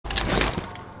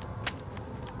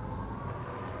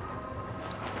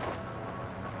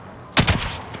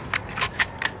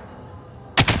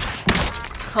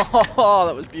Oh,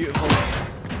 that was beautiful.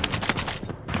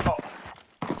 Oh,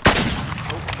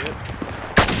 shit.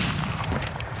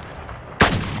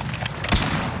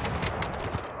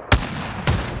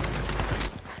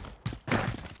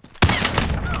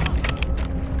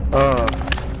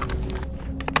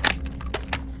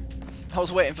 I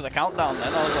was waiting for the countdown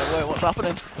then, I was like, wait, what's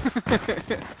happening?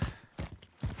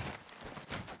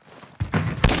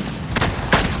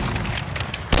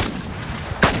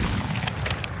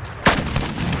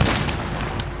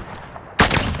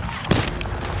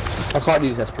 I can't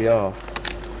use SPR.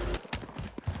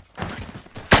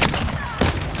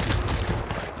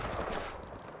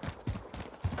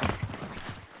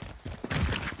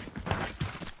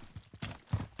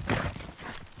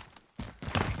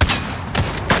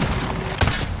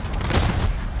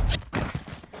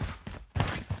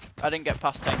 I didn't get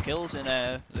past 10 kills in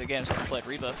the games that I played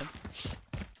Rebirthing.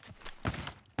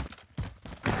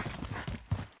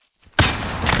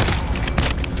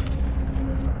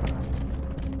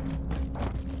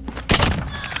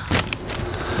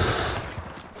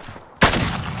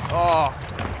 Oh,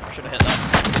 should have hit that.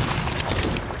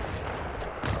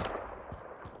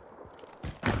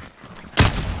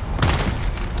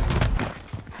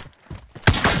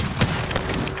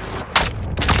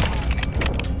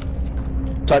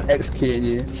 Tried executing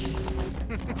you.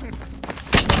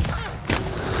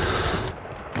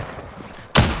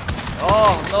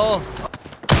 Oh no!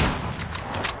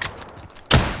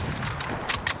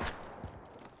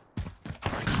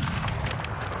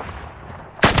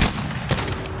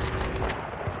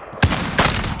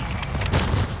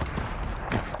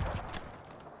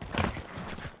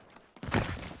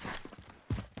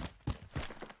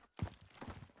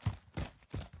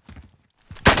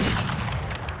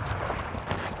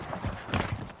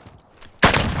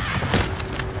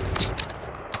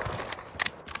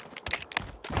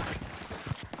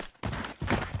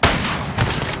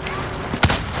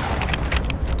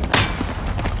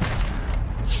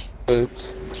 Oops.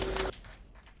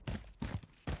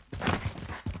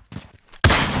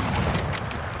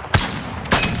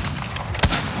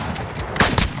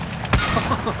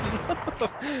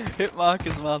 Hit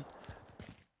markers, man.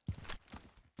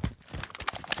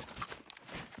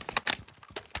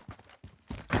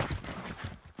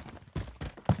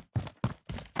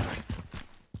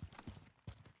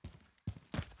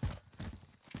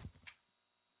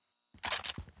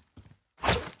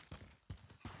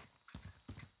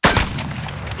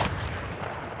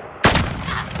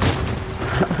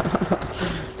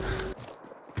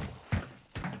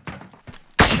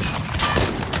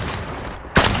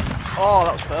 Oh,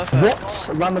 that was perfect. What?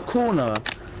 Around the corner?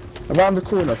 Around the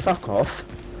corner, fuck off.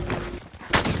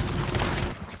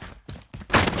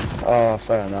 Oh,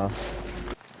 fair enough.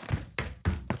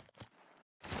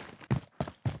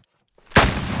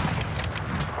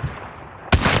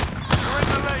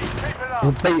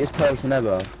 The biggest person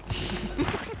ever.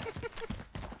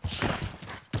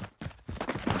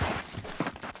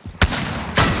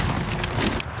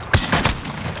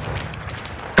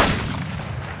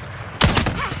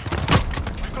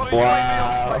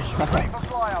 Wow.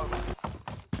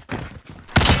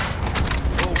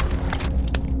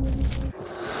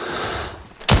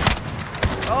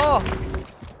 Oh!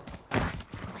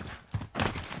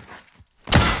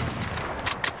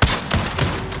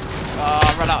 Ah,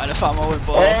 I ran out of ammo with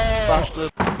ball.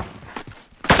 Bastard.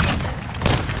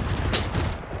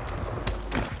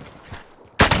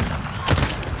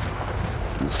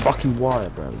 It's fucking wire,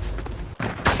 bro.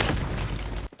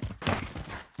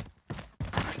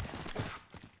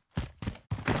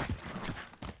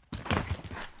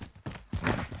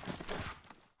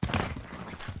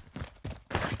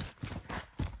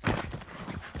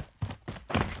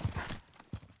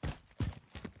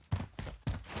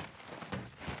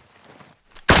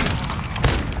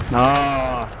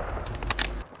 Ah.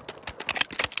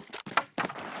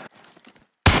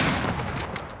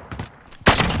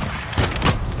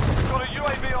 Got a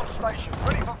UAV on station,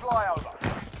 ready for flyover.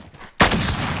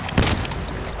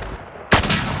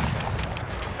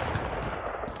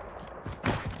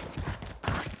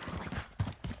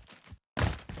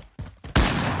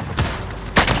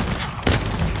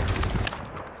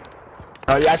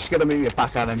 Oh, you're actually gonna meet me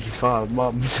back at MP5,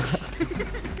 mums.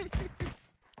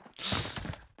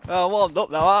 Oh, I'm warmed up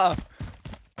now, aren't I?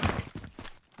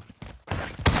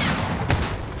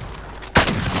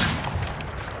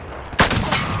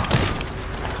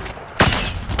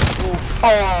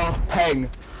 Oh, peng.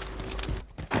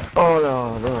 Oh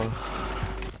no, no.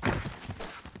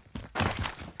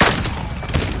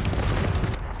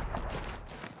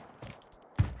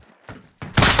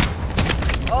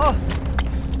 Oh!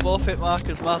 Both hit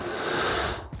markers, man.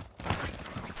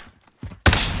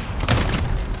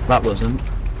 That wasn't.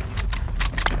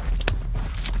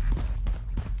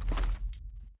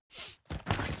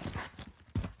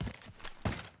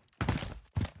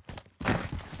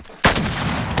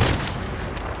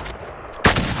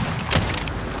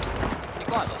 Can you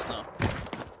climb this now?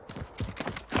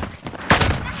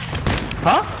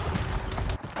 Huh?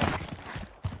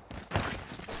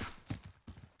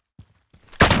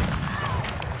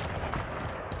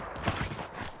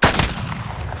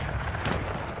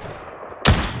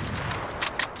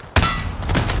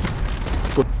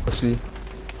 Pussy.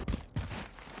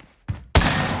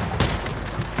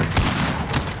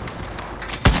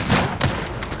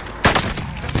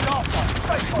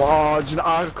 Oh, do you know,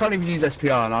 I can't even use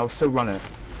SPR and I'll still run it.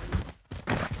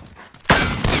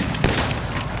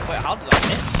 Wait, how did that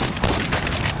hit?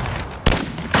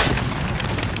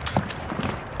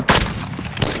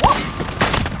 What?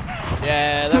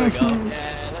 Yeah, there we go.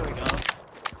 Yeah, there we go.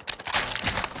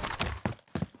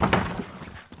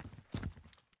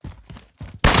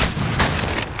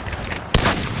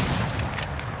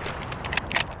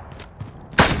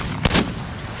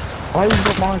 Why have you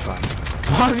got my gun?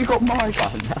 Why have you got my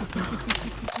gun?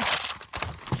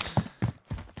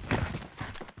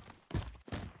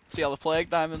 See how the plague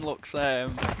diamond looks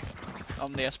on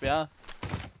the SBR?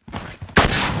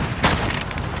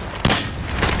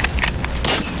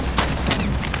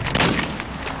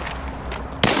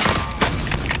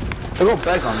 I got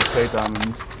beg on the play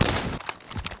diamond.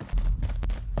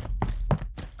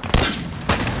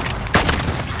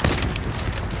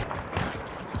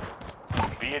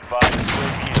 Be advised,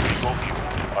 UAV is legal fuel.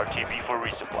 RTB for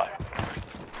resupply.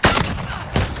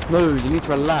 No, you need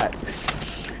to relax.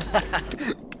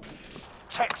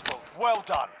 Textbook, well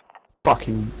done.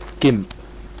 Fucking gimp.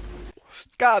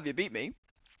 Gav, you beat me.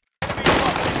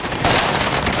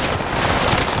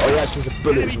 Oh yeah, she's a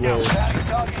bullet as well. Bounty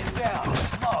target is down.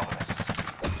 Marvellous.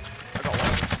 I got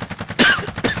one.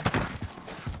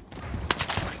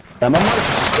 Yeah, my monitor's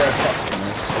just bare fucked on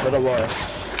this. I don't know why.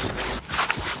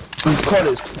 On COD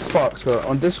it's fucked, but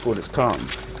on Discord it's calm.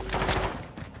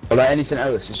 But like anything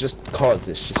else, it's just COD,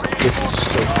 it's just different, it's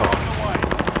so fucked.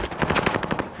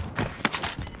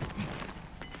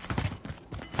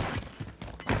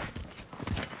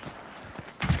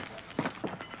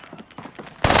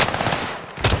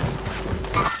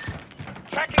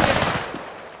 Tracking it.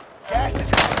 Gas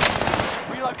is coming.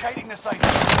 Relocating the safe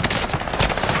zone.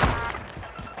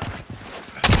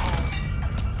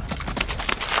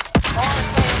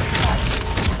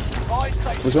 Fire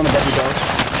station. Which one of baby dog?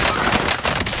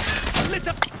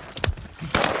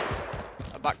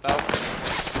 I backed out.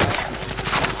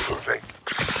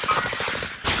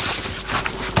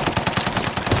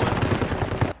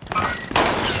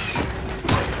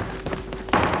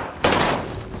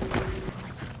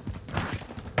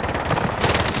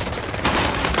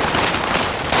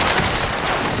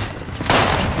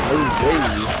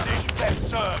 Dish best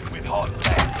served with hot lead.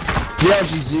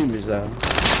 ZRG Zoom is there.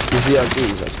 The ZRG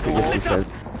is actually pretty different.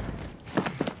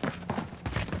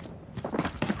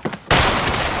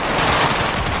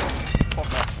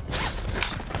 Fuck off.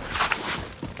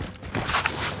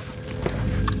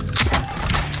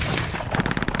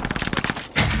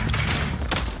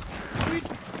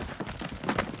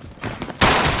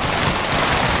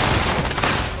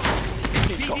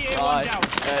 He's got fried.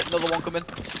 Another one coming.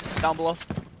 Down below.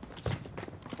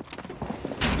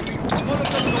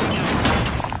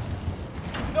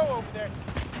 Go over there.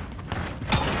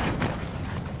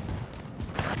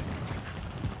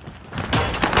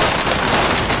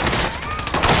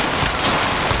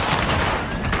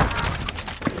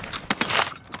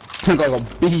 That guy got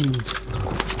beamed.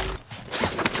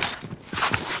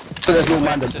 But there's no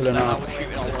random Just pulling now, out. we're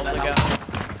shooting all over again.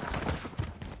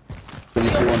 If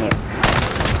you want it.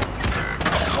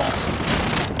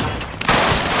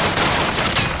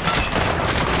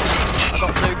 I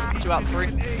got two out of three.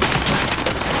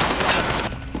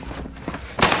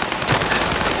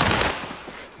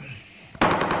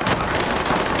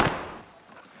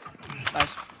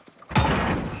 Nice.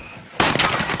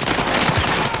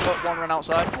 Got one run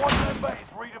outside. One member is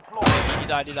redeployed. He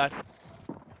died, he died.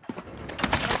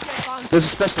 There's a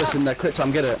specialist in there, quick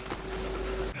time, get it.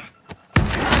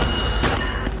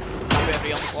 UAV on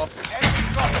the floor. Enemy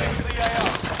dropping into the AR.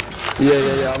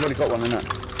 Yeah, I've already got one in it.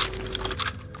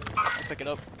 I'll pick it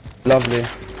up. Lovely.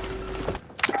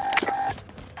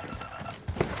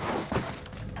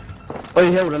 Oh,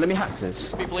 yeah, hold on, let me hack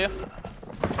this. People here.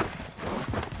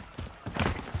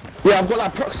 Yeah, I've got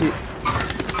that proxy.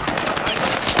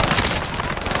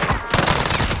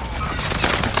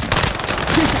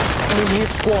 Enemy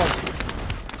squad.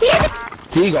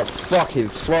 He got fucking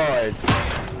fried.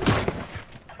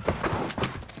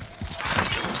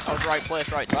 was right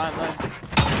place, right time though.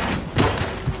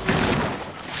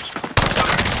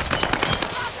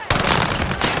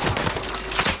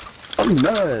 I'm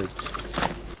nerd.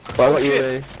 But I got you.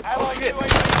 Shit. Allied shit.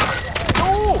 UAV.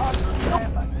 No!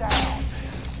 Down.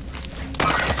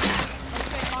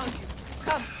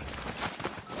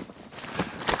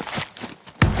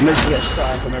 I'm literally get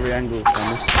shot from every angle from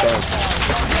this dog.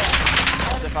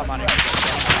 As if I managed to get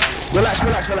that. Relax.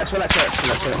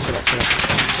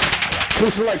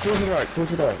 Close to the right, close to the right, close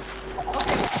to the right.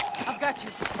 I've got you.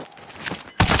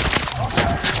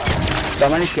 So I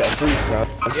managed to get a freeze, bro.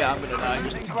 Yeah, I'm gonna die.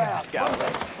 Just get out of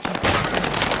there.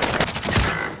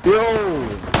 Yo!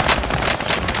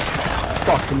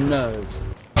 Fucking nerd.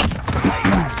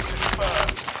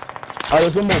 Oh,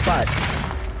 there's one more back.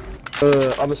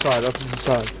 Other side, opposite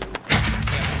side.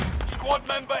 Squad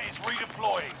member is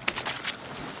redeploying.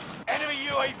 Enemy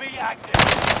UAV active.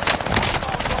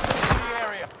 The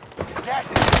area.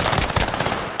 Gas is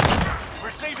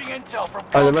receiving intel from.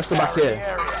 Oh, the rest are back here.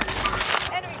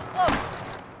 Enemy close.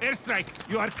 Airstrike,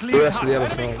 you are The clear. rest of the other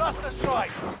Enemy side. cluster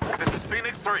strike. This is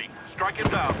Phoenix 3. Strike him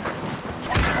down.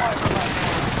 25 remaining.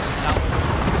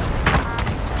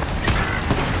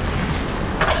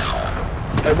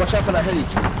 Hey, watch out for that heli.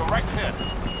 Direct hit.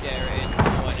 Yeah,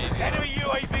 right. Enemy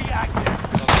UAV active.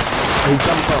 He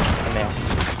jumped off.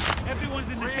 Everyone's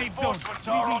in the safe zone. Reinforcements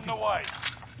are on the way.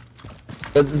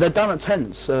 They're down at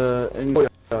tents, in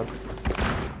courtyard.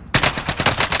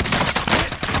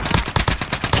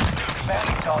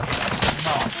 Bounty target.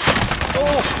 Mark.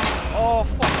 Oh,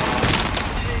 fuck.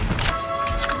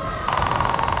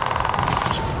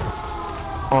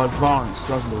 Oh, advanced,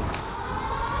 lovely.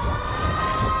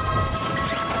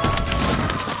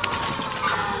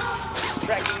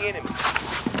 Tracking enemy.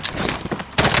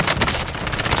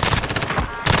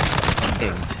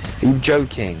 Are you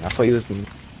joking? I thought he was. You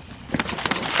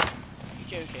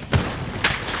joking?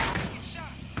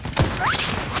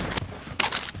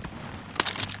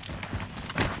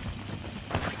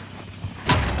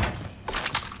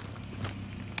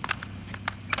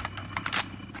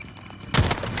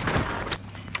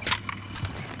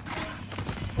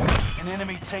 An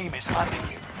enemy team is hunting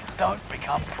you. Don't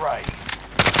become prey.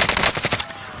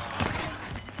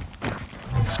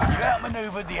 You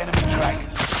outmaneuvered the enemy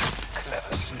trackers.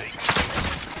 Clever sneaks.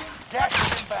 Gas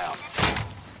is inbound.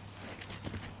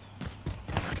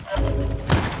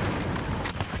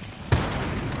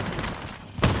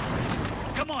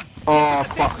 Come on. Oh,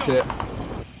 fucked it.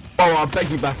 Oh, I beg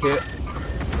you back it.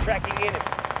 Tracking enemy.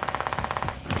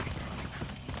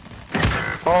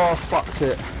 Oh, fucked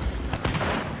it.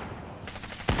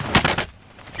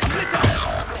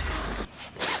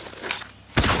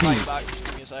 Right back, just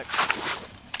give me a sec.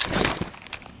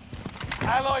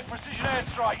 Allied precision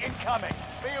airstrike incoming.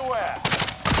 Be aware.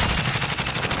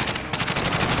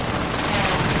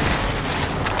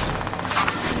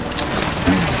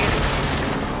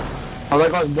 Oh,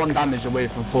 that guy's 1 damage away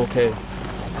from 4k.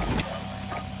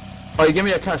 Oh, you give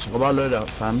me a cash, I'll buy a loadout,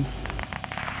 fam.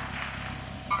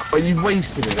 Oh, you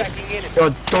wasted it. You're a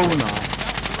donut.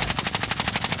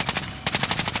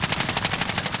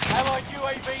 Allied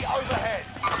UAV overhead.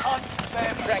 Hunt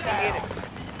them down.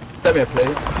 Let me a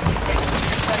plate.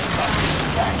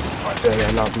 Gas is close.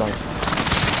 Yeah, love.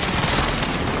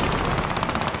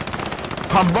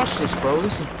 Can't rush this, bro.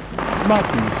 This is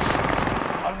madness.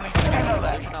 Only 10 are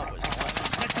left. Position outwards.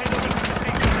 Let's head over to the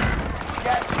safe zone.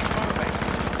 Gas is moving.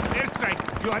 Airstrike,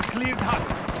 you are cleared hot.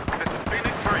 This is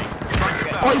Phoenix 3. Strike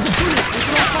him Oh, down. he's a bullet!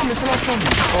 It's the last one!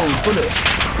 Oh, bullet.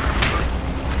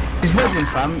 He's resin,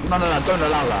 fam. No, don't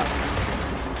allow that.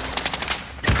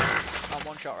 I'm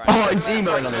one shot right. Oh, he's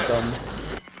emoing on the gun.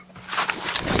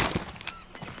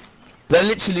 They're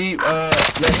literally, they're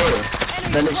here.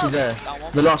 They're literally there.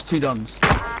 The last 2 guns.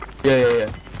 Yeah.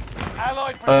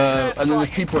 Allied precision And then there's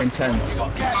airstrike. people in tents.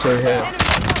 So here.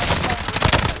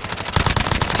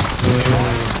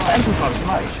 MP5's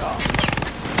nice.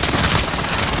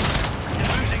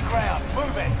 You're losing ground.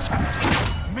 Move it.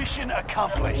 Mission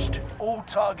accomplished. All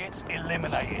targets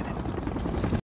eliminated.